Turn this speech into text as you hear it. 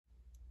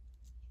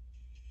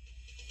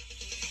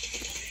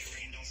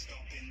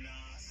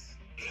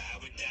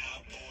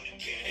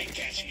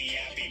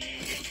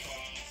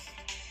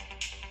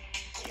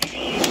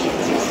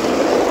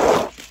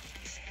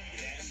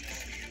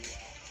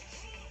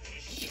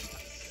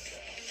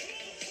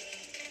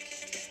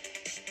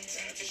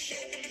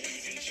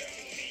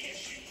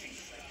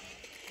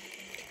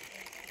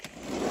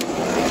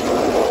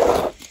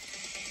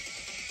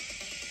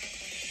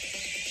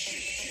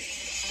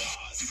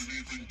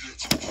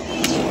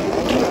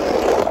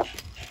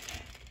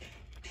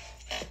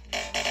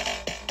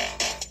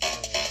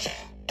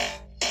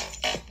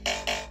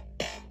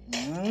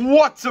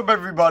What's up,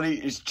 everybody?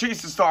 It's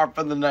Chase the Star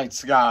from the Night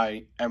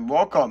Sky, and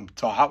welcome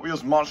to Hot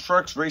Wheels Monster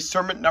Trucks Race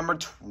Tournament number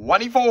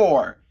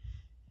 24.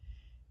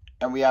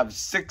 And we have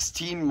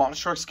 16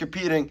 monster trucks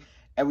competing,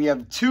 and we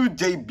have 2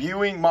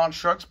 debuting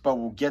monster trucks, but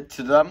we'll get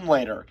to them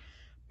later.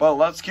 But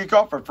let's kick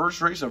off our first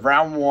race of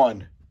round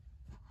 1.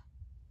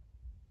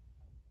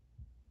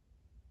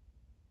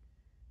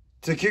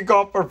 To kick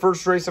off our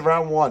first race of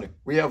round 1,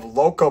 we have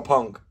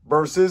Lokopunk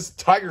versus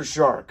Tiger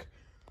Shark.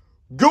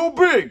 Go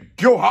big,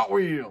 go Hot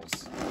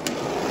Wheels!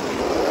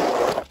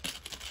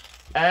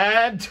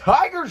 And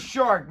Tiger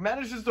Shark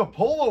manages to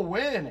pull a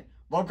win.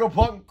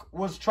 Lokopunk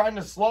was trying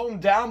to slow him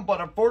down,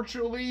 but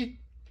unfortunately,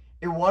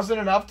 it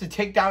wasn't enough to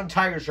take down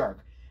Tiger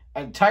Shark.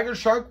 And Tiger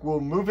Shark will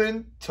move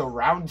in to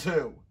round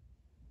 2.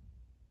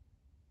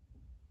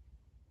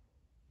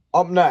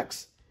 Up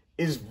next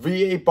is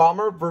V8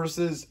 Bomber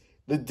versus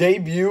the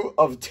debut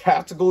of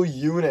Tactical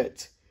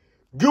Unit.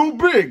 Go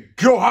big,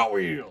 go Hot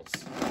Wheels!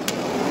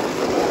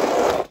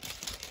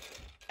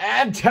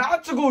 And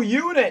Tactical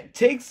Unit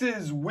takes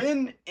his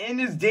win in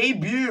his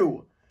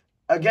debut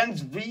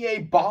against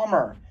V8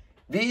 Bomber.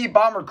 V8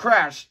 Bomber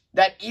crashed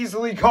that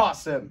easily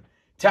cost him.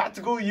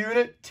 Tactical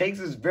Unit takes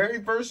his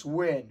very first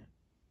win.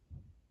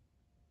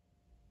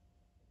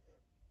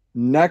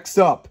 Next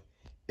up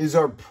is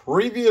our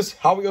previous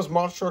Hot Wheels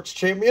Monster Trucks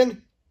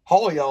champion,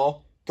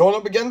 Hollyall, going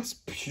up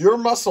against Pure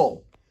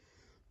Muscle.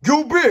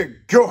 Go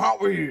big, go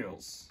Hot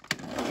Wheels!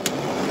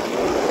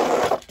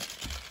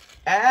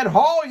 And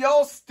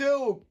Hollyall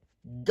still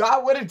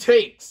got what it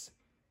takes.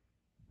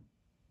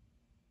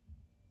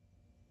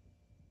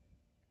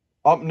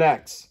 Up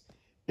next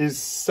is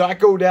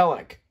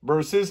Psychedelic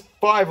versus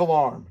 5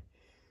 Alarm.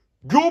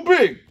 Go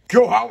big,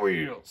 go Hot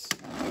Wheels!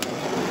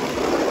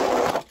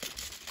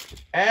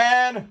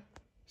 And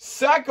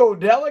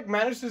Psychedelic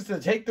manages to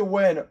take the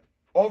win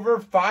over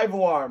 5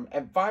 Alarm,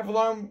 and 5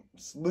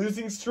 Alarm's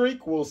losing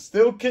streak will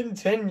still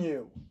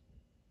continue.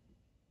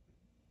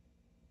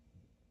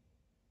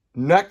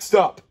 Next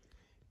up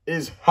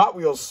is Hot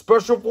Wheels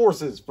Special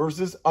Forces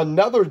versus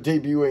another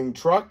debuting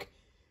truck,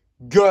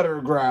 Gutter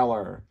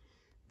Growler.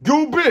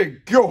 Go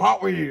big, go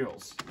Hot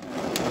Wheels!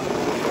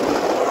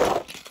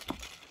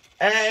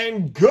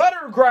 And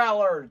Gutter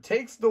Growler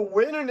takes the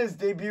win in his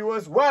debut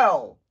as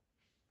well.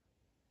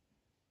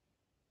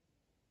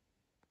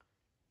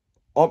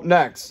 Up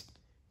next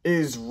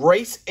is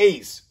Race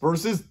Ace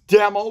versus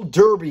Demo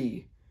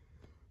Derby.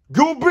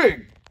 Go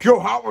big, go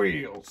Hot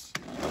Wheels!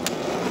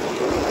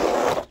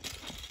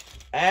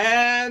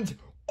 And,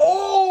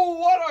 oh,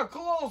 what a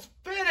close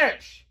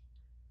finish!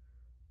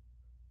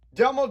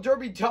 Demo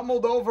Derby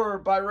tumbled over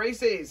by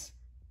Race Ace,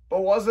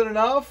 but was it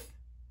enough?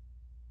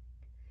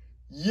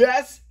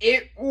 Yes,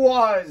 it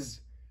was.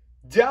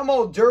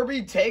 Demo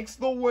Derby takes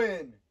the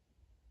win.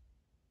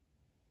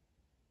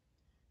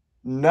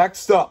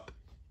 Next up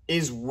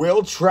is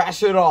Will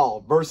Trash It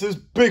All versus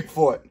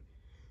Bigfoot.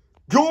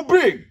 Go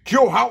big,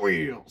 go Hot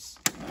Wheels!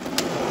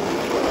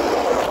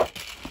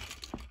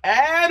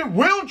 And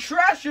Will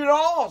Trash It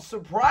All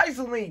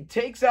surprisingly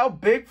takes out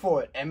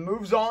Bigfoot and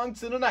moves on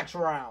to the next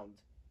round.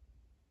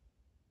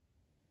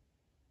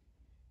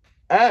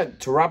 And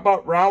to wrap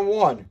up round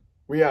 1,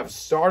 we have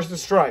Stars and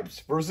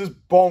Stripes versus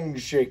Bone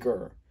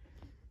Shaker.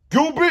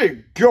 Go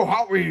big, go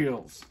Hot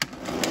Wheels!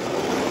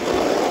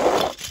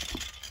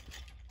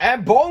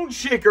 And Bone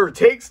Shaker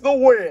takes the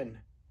win.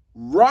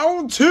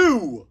 Round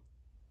 2,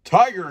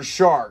 Tiger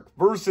Shark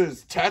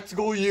versus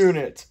Tactical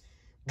Unit.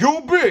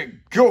 Go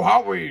big, go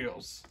Hot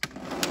Wheels!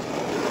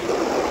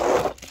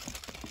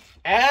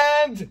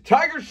 And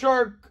Tiger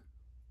Shark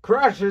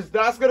crashes.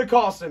 That's going to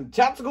cost him.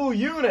 Tactical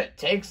Unit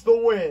takes the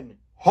win.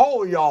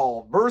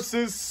 Hollyall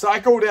versus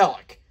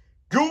Psychedelic.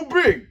 Go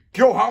big,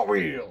 go Hot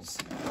Wheels!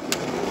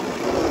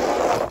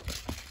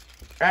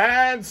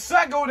 And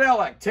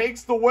Psychedelic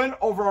takes the win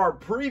over our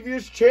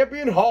previous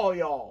champion,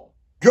 Hollyall.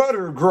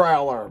 Gutter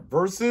Growler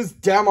versus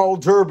Demo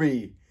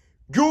Derby.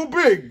 Go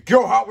big,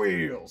 go Hot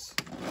Wheels!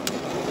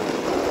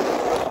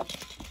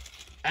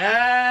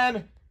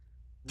 And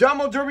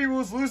Demo Derby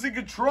was losing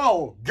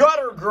control.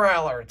 Gutter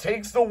Growler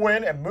takes the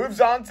win and moves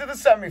on to the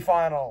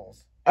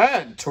semifinals.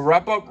 And to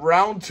wrap up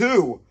round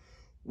 2,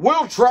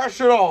 Will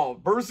Trash It All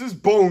versus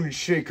Bone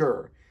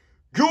Shaker.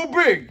 Go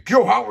big,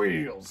 go Hot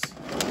Wheels!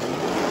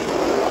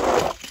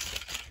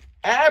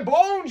 And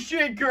Bone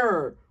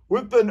Shaker,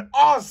 with an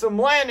awesome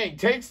landing,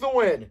 takes the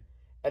win.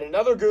 And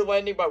another good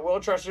landing by Will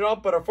Trash It All,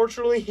 but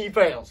unfortunately he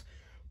fails.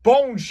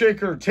 Bone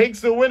Shaker takes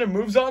the win and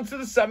moves on to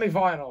the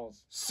semifinals.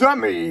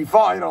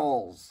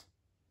 Semifinals.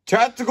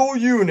 Tactical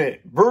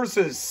Unit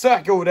versus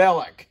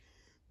Psychedelic.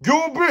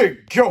 Go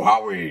big, go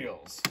Hot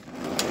Wheels!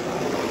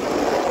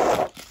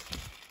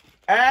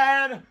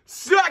 And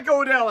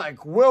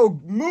Psychedelic will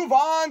move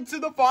on to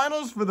the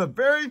finals for the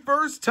very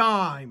first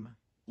time.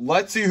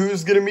 Let's see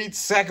who's going to meet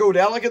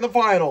Psychedelic in the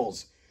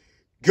finals.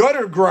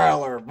 Gutter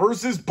Growler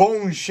versus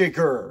Bone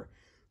Shaker.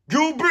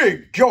 Go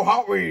big, go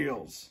Hot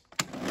Wheels!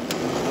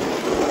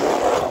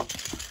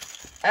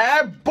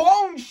 And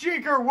Bone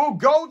Shaker will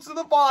go to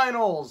the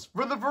finals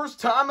for the first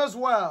time as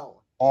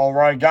well. All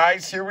right,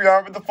 guys, here we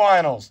are with the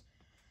finals.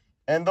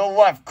 In the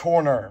left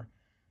corner,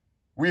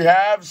 we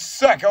have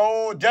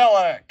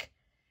Psychodelic.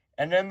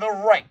 And in the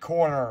right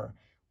corner,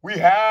 we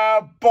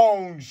have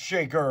Bone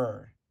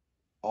Shaker.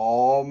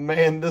 Oh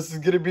man, this is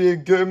going to be a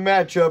good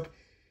matchup.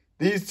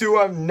 These two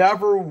have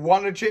never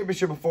won a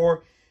championship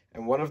before,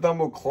 and one of them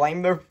will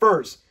claim their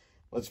first.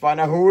 Let's find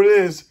out who it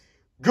is.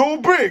 Go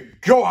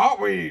big, go Hot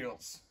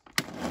Wheels.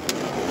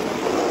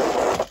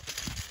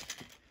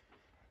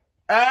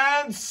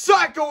 And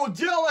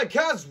Psychodelic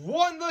has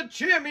won the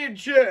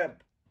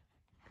championship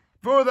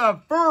for the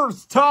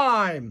first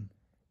time.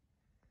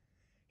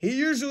 He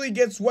usually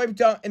gets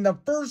wiped out in the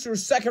first or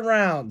second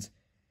round.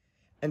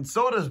 And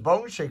so does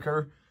Bone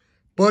Shaker.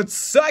 But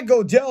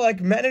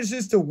Psychodelic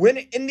manages to win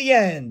it in the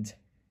end.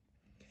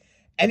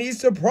 And he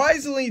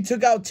surprisingly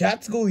took out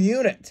Tactical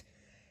Unit.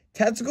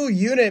 Tactical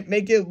Unit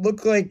make it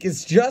look like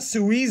it's just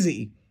too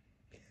easy.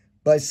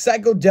 But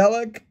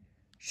Psychodelic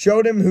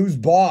showed him who's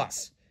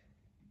boss.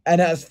 And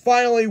has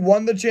finally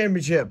won the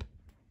championship.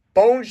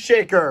 Bone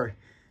Shaker.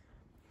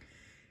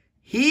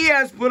 He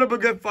has put up a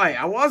good fight.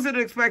 I wasn't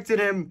expecting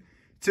him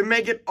to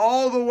make it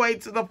all the way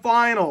to the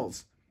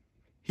finals.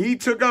 He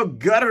took out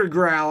Gutter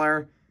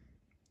Growler,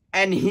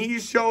 and he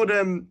showed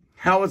him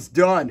how it's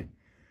done.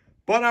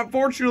 But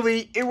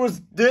unfortunately, it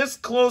was this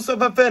close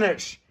of a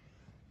finish.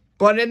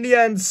 But in the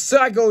end,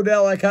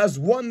 Psychodelic has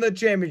won the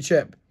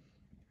championship.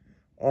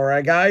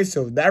 Alright guys,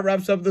 so that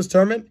wraps up this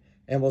tournament.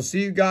 And we'll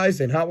see you guys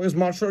in Hot Wheels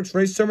Monster Trucks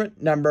Race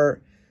Tournament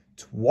number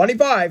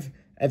 25.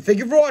 And thank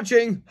you for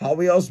watching Hot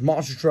Wheels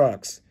Monster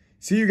Trucks.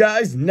 See you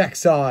guys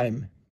next time.